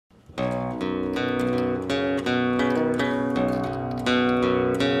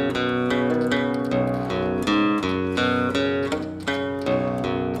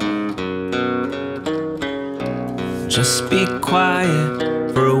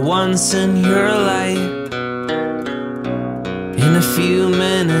once in your life. In a few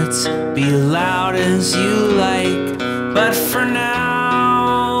minutes, be loud as you like. But for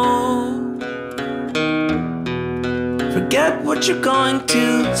now, forget what you're going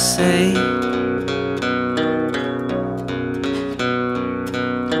to say.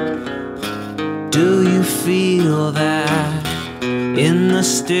 Do you feel that in the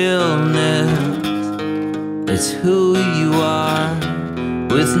stillness? It's who you are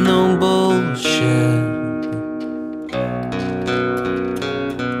with no bullshit.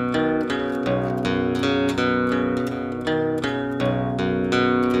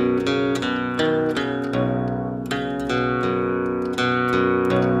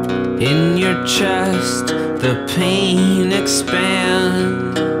 In your chest, the pain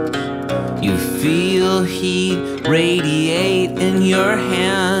expands. You feel heat radiate in your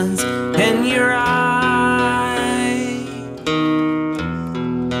hands and your eyes,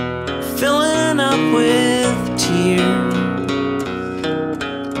 filling up with tears.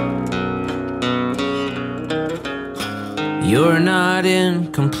 You're not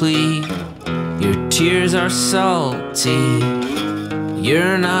incomplete, your tears are salty.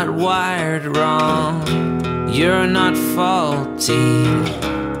 You're not wired wrong, you're not faulty.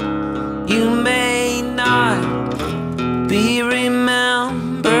 You may not be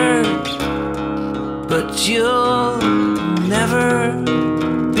remembered, but you'll never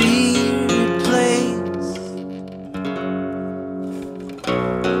be replaced.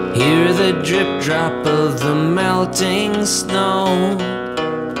 Hear the drip drop of the melting snow.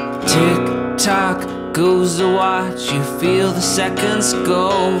 Tick tock goes the watch, you feel the seconds go,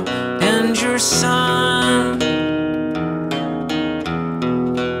 and your son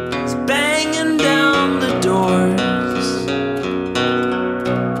is banging down the doors.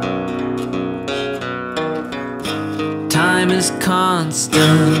 Time is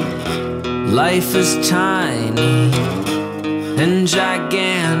constant, life is tiny and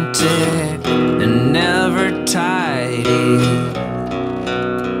gigantic.